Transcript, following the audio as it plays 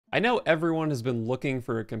I know everyone has been looking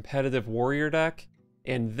for a competitive warrior deck,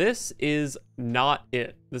 and this is not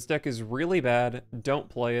it. This deck is really bad, don't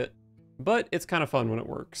play it, but it's kind of fun when it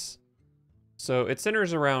works. So it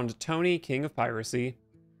centers around Tony, King of Piracy,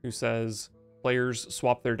 who says players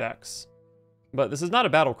swap their decks. But this is not a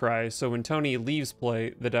battle cry, so when Tony leaves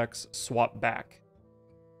play, the decks swap back.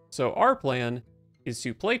 So our plan is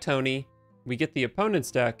to play Tony, we get the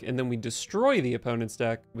opponent's deck, and then we destroy the opponent's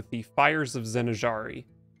deck with the Fires of Zin-Azshari,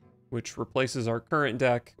 which replaces our current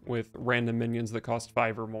deck with random minions that cost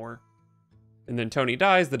 5 or more. And then Tony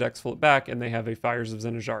dies, the decks flip back, and they have a Fires of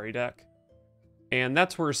Zin-Azshari deck. And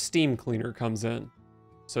that's where Steam Cleaner comes in.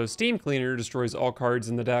 So Steam Cleaner destroys all cards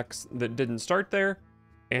in the decks that didn't start there,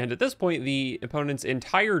 and at this point the opponent's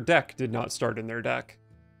entire deck did not start in their deck.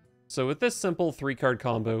 So with this simple 3-card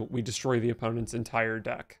combo, we destroy the opponent's entire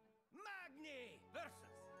deck.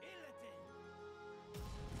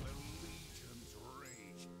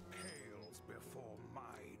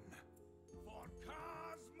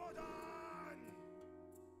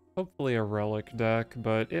 Hopefully a relic deck,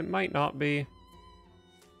 but it might not be.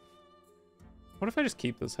 What if I just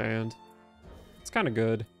keep this hand? It's kind of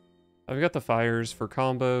good. I've got the fires for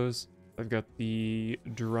combos. I've got the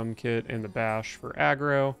drum kit and the bash for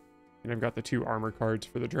aggro. And I've got the 2 armor cards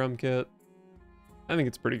for the drum kit. I think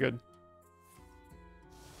it's pretty good.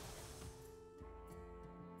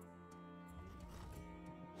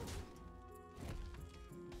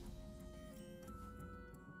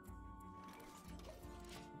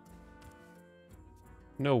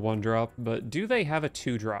 No 1-drop, but do they have a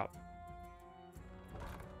 2-drop?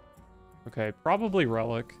 Okay, probably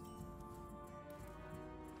relic.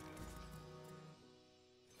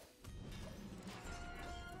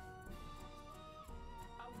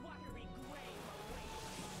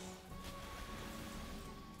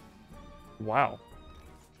 Wow.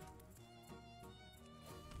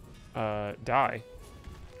 Die.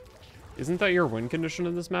 Isn't that your win condition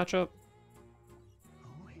in this matchup?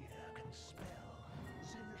 Who here can spell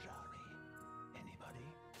Zin-Azshari? Anybody?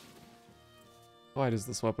 Why does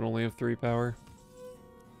this weapon only have 3 power?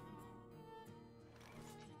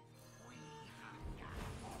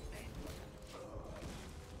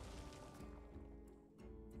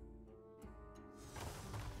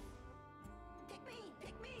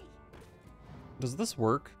 Pick me! Does this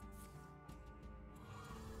work?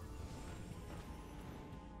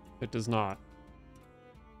 It does not.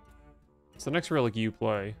 It's the next relic you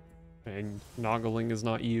play, and Noggling is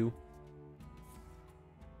not you.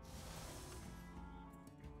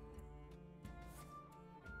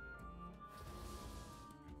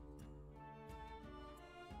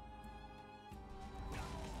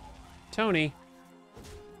 Tony.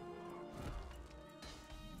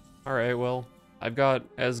 Alright, well, I've got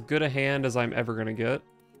as good a hand as I'm ever gonna get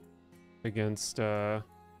against this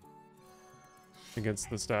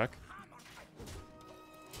deck.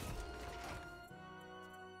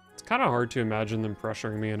 It's kind of hard to imagine them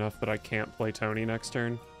pressuring me enough that I can't play Tony next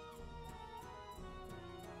turn.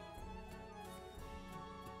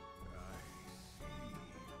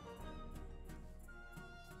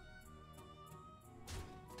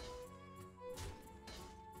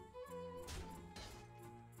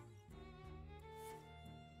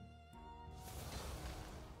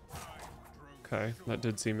 Okay, that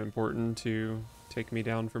did seem important to take me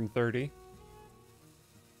down from 30.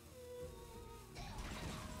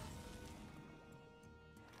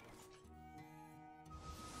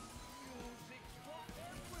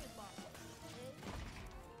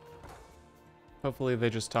 Hopefully they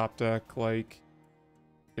just top deck, like,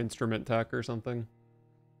 Instrument Tech or something.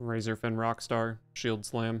 Razorfin Rockstar, Shield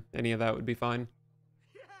Slam, any of that would be fine.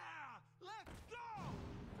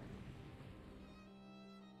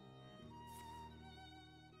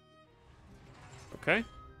 Okay.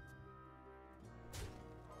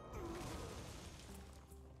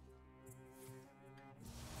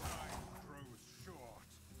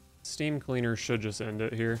 Steam Cleaner should just end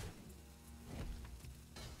it here.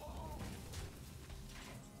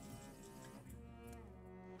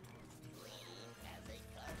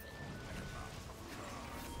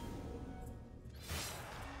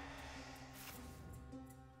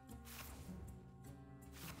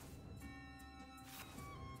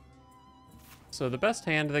 So the best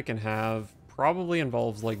hand they can have probably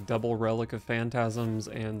involves like double Relic of Phantasms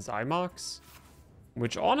and Zymox,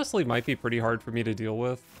 which honestly might be pretty hard for me to deal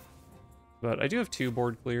with. But I do have 2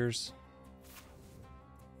 board clears.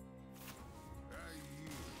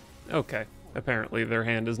 Okay, apparently their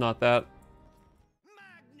hand is not that.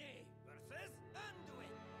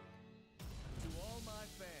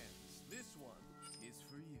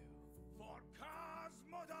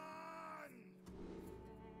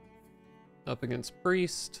 Up against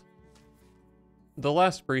Priest. The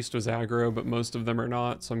last Priest was aggro, but most of them are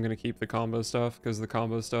not, so I'm going to keep the combo stuff, because the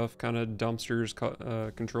combo stuff kind of dumpsters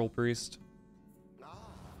control Priest.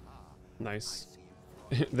 Nice.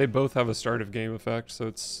 They both have a start of game effect, so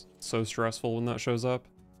it's so stressful when that shows up.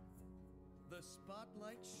 The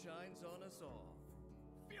spotlight shines on us all.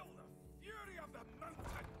 Feel the fury of the mountain.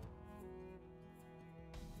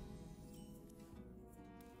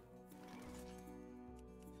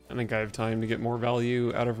 I think I have time to get more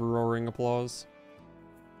value out of a Roaring Applause.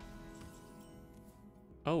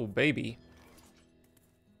 Oh, baby.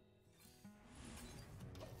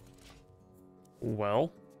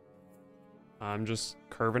 Well, I'm just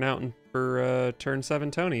curving out for turn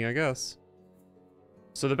 7 Tony, I guess.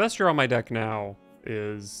 So the best draw on my deck now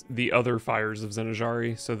is the other Fires of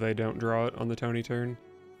Zin-Azshari, so they don't draw it on the Tony turn.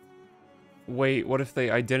 Wait, what if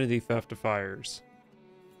they Identity Theft to Fires?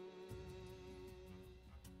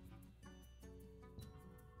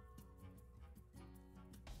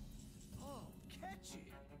 Oh, catchy.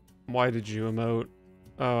 Why did you emote?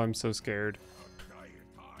 Oh, I'm so scared.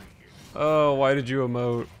 Oh, why did you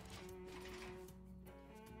emote?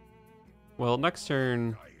 Well, next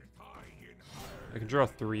turn, I can draw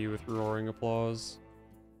 3 with Roaring Applause.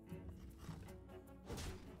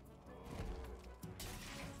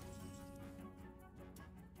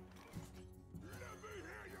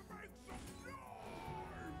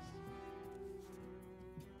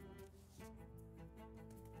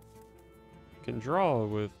 Can draw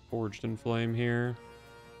with Forged in Flame here,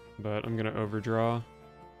 but I'm gonna overdraw.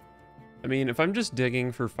 I mean, if I'm just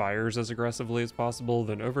digging for fires as aggressively as possible,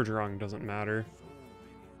 then overdrawing doesn't matter.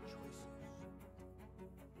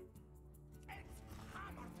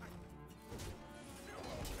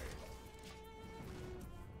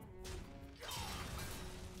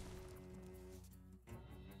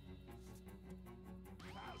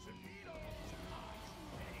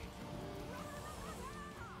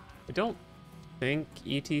 I don't think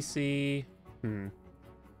ETC...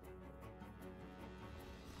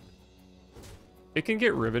 It can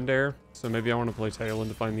get Ribbondare, so maybe I want to play Talon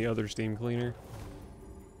to find the other Steam Cleaner.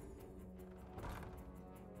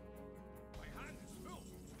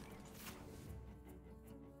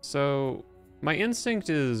 So, my instinct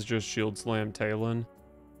is just Shield Slam Talon,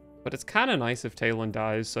 but it's kind of nice if Talon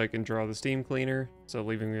dies so I can draw the Steam Cleaner, so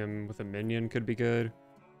leaving him with a minion could be good.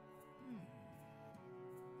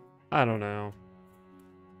 I don't know.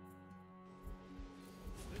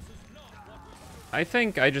 I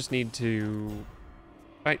think I just need to...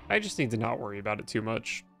 I just need to not worry about it too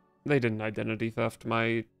much. They didn't Identity Theft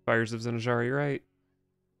my Fires of Zin-Azshari, right?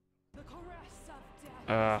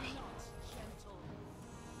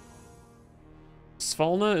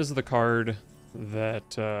 Svalna is the card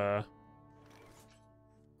that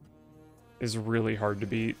is really hard to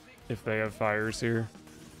beat if they have fires here.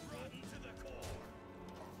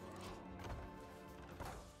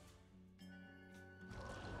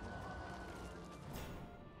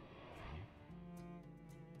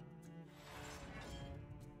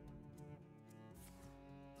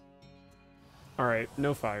 Alright,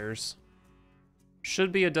 no fires.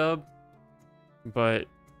 Should be a dub, but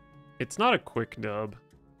it's not a quick dub.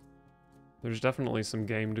 There's definitely some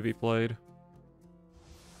game to be played.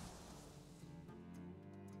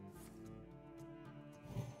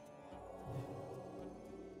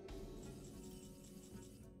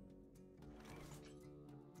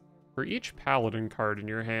 For each Paladin card in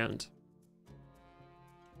your hand.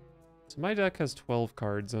 So my deck has 12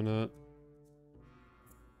 cards in it.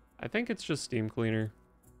 I think it's just Steam Cleaner.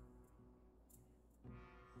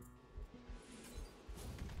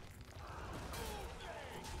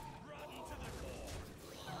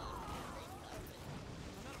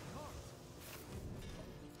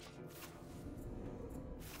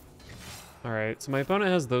 Alright, so my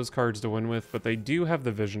opponent has those cards to win with, but they do have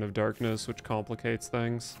the Vision of Darkness, which complicates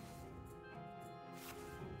things.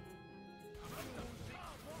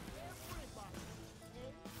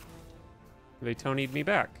 They Tony'd me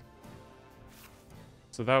back.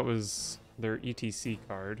 So that was their ETC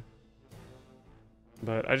card.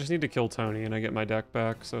 But I just need to kill Tony and I get my deck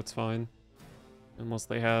back, so it's fine. Unless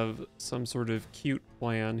they have some sort of cute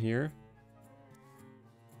plan here.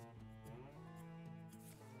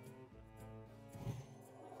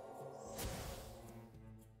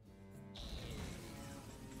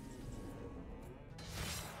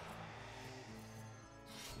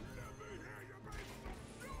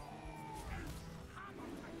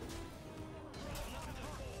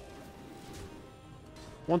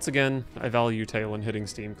 Once again, I value Talon hitting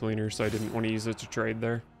Steam Cleaner, so I didn't want to use it to trade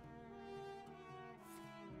there.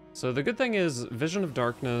 So the good thing is, Vision of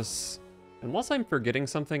Darkness Unless I'm forgetting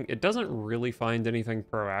something, it doesn't really find anything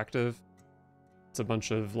proactive. It's a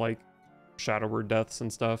bunch of, like, Shadow Word deaths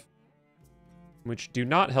and stuff, which do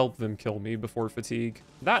not help them kill me before fatigue.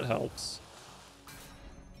 That helps.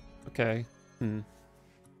 Okay.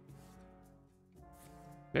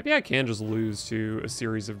 Maybe I can just lose to a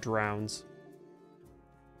series of drowns.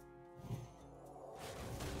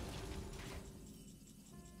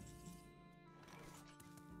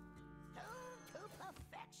 To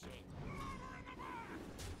perfection.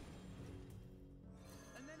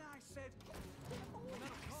 And then I said,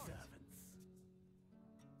 servants.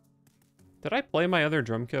 Did I play my other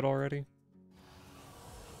drum kit already?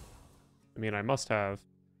 I mean, I must have.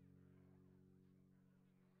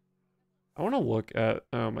 I want to look at...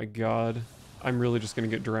 Oh my god. I'm really just going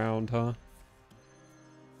to get drowned, huh?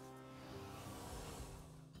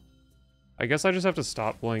 I guess I just have to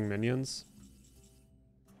stop playing minions.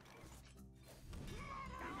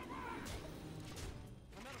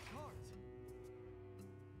 I'm out of cards.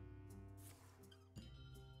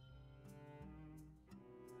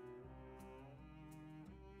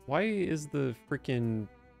 Why is the freaking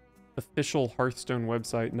official Hearthstone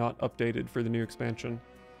website not updated for the new expansion?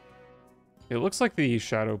 It looks like the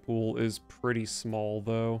shadow pool is pretty small,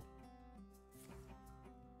 though.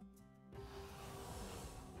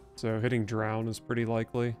 So hitting Drown is pretty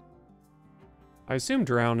likely. I assume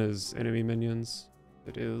Drown is enemy minions.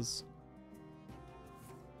 It is.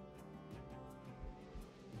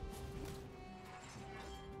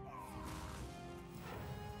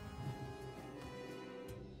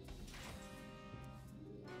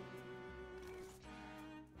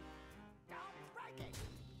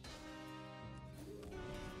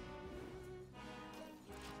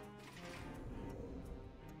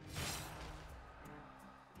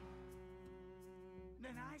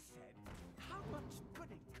 Then I said, how much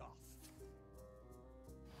could it cost?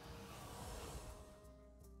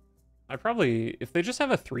 I probably... If they just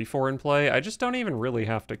have a 3-4 in play, I just don't even really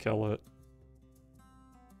have to kill it.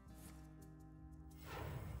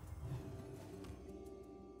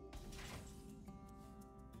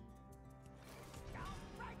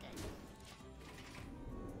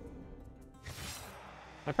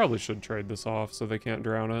 I probably should trade this off so they can't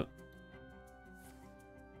drown it.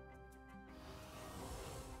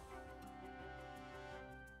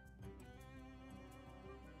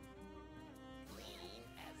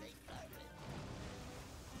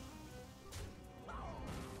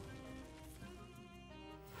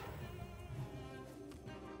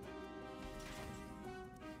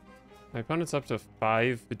 My opponent's up to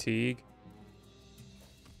 5 fatigue.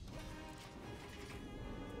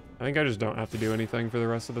 I think I just don't have to do anything for the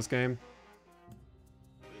rest of this game.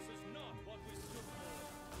 This is not what we stood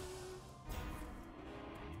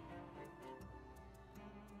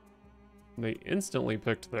for. They instantly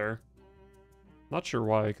picked there. Not sure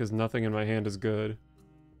why, because nothing in my hand is good.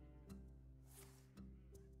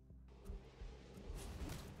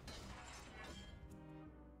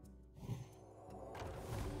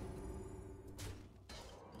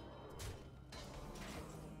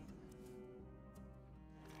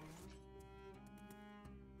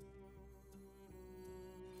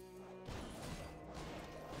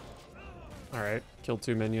 Alright, kill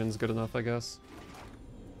 2 minions, good enough, I guess.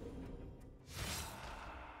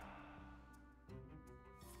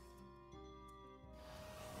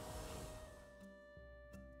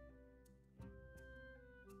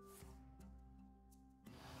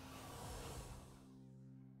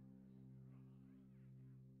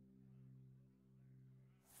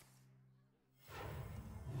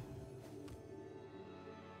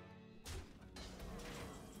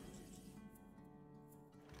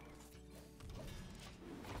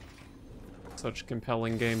 Such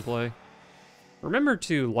compelling gameplay. Remember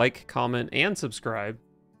to like, comment, and subscribe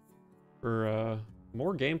for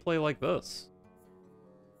more gameplay like this.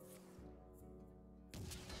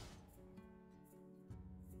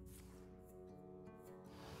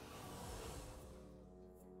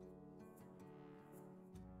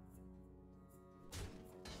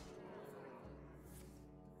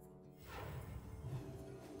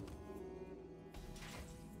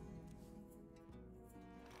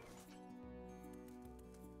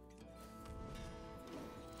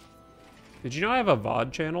 Did you know I have a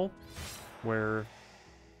VOD channel where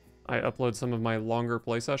I upload some of my longer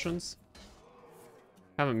play sessions?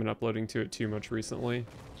 Haven't been uploading to it too much recently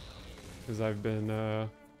because I've been,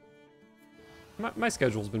 my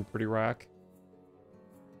schedule's been pretty whack.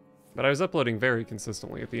 But I was uploading very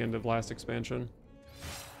consistently at the end of last expansion.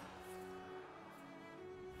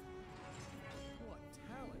 What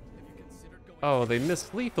talent have you considered going? Oh, they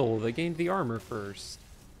missed lethal. They gained the armor first.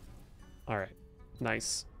 Alright.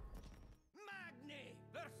 Nice.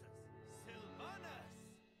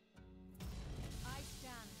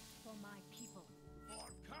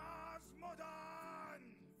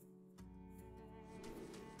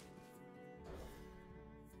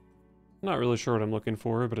 Not really sure what I'm looking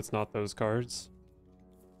for, but it's not those cards.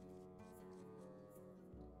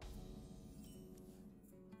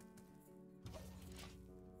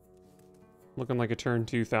 Looking like a turn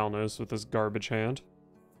 2 Thalnos with this garbage hand.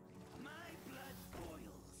 My blood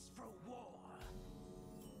boils for war.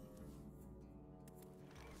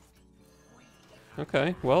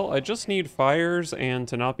 Okay, well, I just need fires and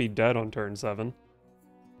to not be dead on turn 7.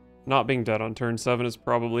 Not being dead on turn 7 is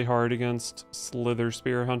probably hard against Slither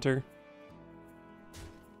Spear Hunter.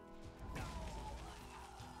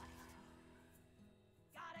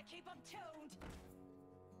 Gotta keep 'em tuned.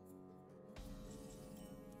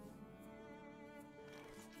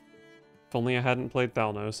 If only I hadn't played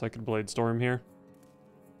Thalnos, I could Blade Storm here.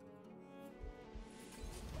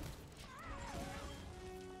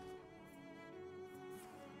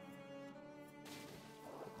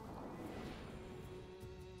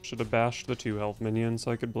 Should have bashed the 2 health minions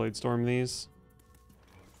so I could Blade Storm these.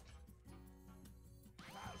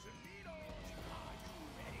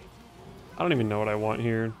 I don't even know what I want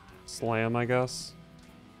here. Slam, I guess.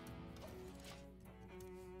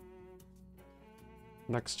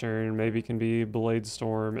 Next turn maybe can be Blade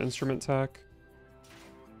Storm Instrument Tech.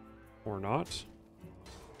 Or not.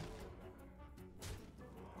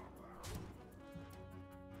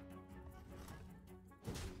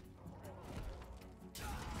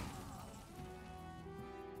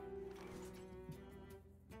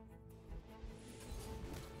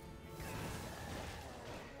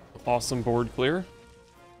 Awesome board clear.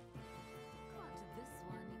 Caught this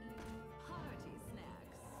one in hearty snacks.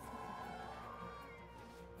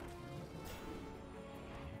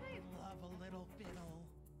 They love a little fiddle.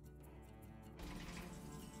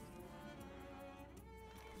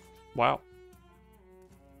 Wow.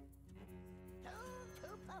 To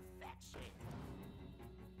perfection.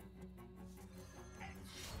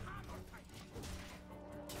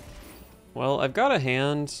 Well, I've got a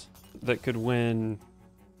hand that could win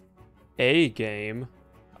a game.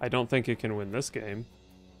 I don't think it can win this game.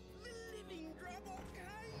 Living drop all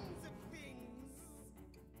kinds of things.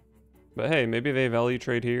 But hey, maybe they value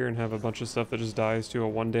trade here and have a bunch of stuff that just dies to a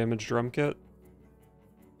 1 damage drum kit.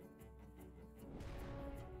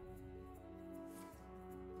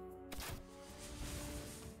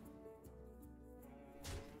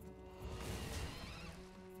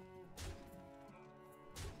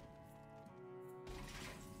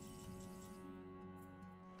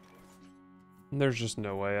 There's just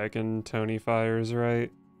no way I can Tony Fires, right?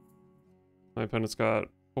 My opponent's got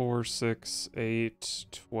 4, 6, 8,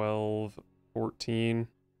 12, 14,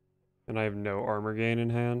 and I have no armor gain in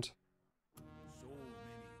hand. So many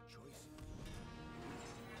choices.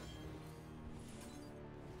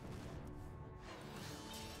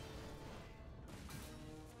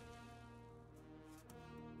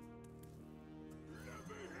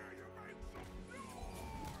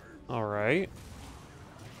 Alright.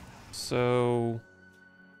 So,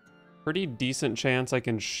 pretty decent chance I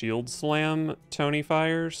can Shield Slam Tony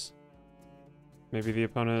Fires. Maybe the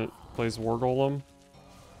opponent plays War Golem.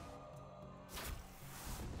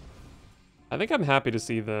 I think I'm happy to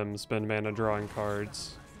see them spend mana drawing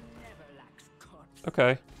cards. Never lacks cut.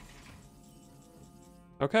 Okay.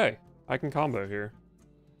 Okay, I can combo here.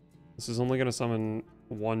 This is only going to summon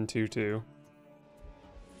 1, 2, 2.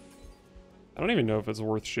 I don't even know if it's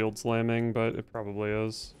worth shield slamming, but it probably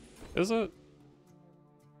is. Is it?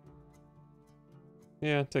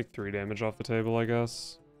 Yeah, take 3 damage off the table, I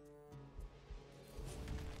guess.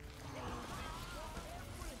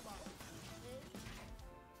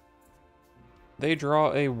 They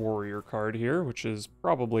draw a warrior card here, which is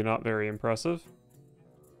probably not very impressive.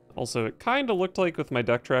 Also, it kind of looked like with my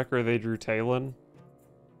deck tracker they drew Talon,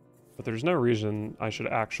 but there's no reason I should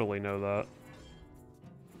actually know that.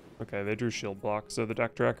 Okay, they drew Shield Block, so the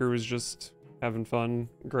deck tracker was just having fun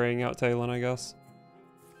graying out Talon, I guess.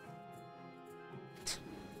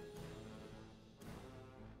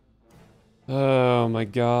 Oh my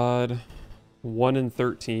god. 1 in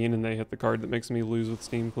 13 and they hit the card that makes me lose with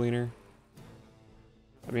Steam Cleaner.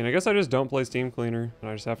 I mean, I guess I just don't play Steam Cleaner,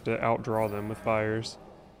 and I just have to outdraw them with fires.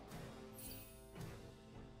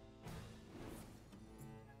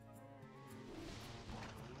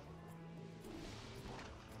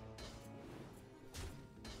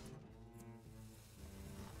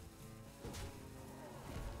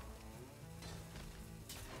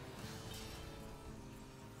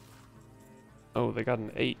 Oh, they got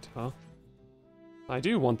an 8, huh? I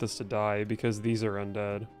do want this to die because these are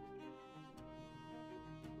undead.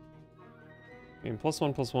 I mean,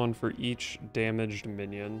 +1/+1 for each damaged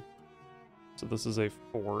minion. So this is a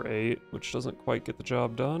 4/8, which doesn't quite get the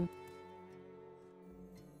job done.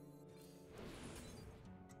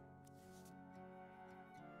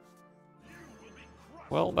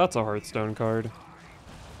 Well, that's a Hearthstone card.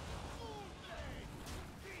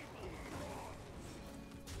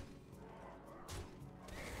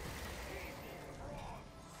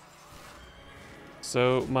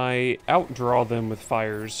 So my outdraw them with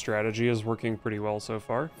fires strategy is working pretty well so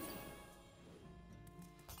far.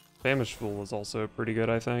 Famished Fool is also pretty good,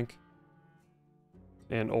 I think.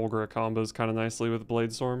 And Olgra combos kind of nicely with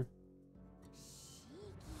Blade Storm.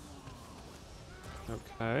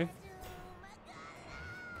 Okay.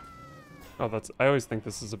 Oh, that's... I always think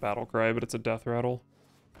this is a battle cry, but it's a death rattle.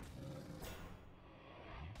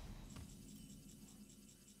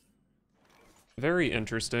 Very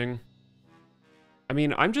interesting. I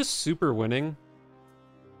mean, I'm just super winning.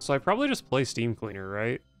 So I probably just play Steam Cleaner,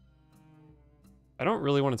 right? I don't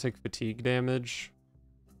really want to take fatigue damage.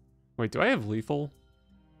 Wait, do I have lethal?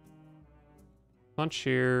 Punch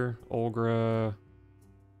here, Olgra.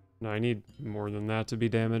 No, I need more than that to be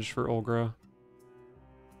damaged for Olgra.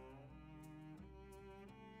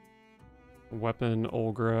 Weapon,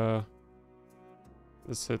 Olgra.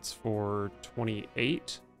 This hits for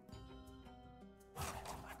 28.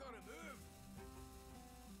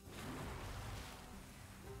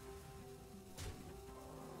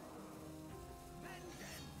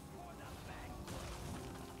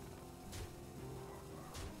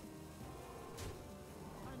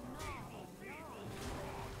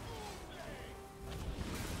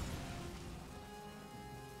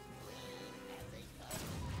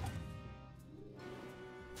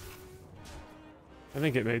 I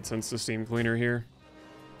think it made sense to Steam Cleaner here.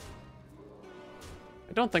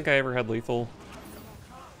 I don't think I ever had lethal.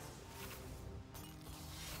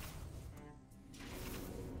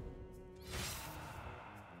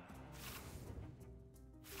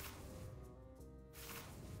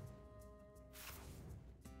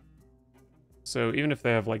 So even if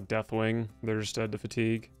they have like Deathwing, they're just dead to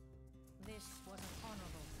fatigue. This was an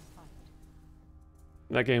honorable fight.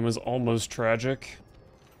 That game was almost tragic.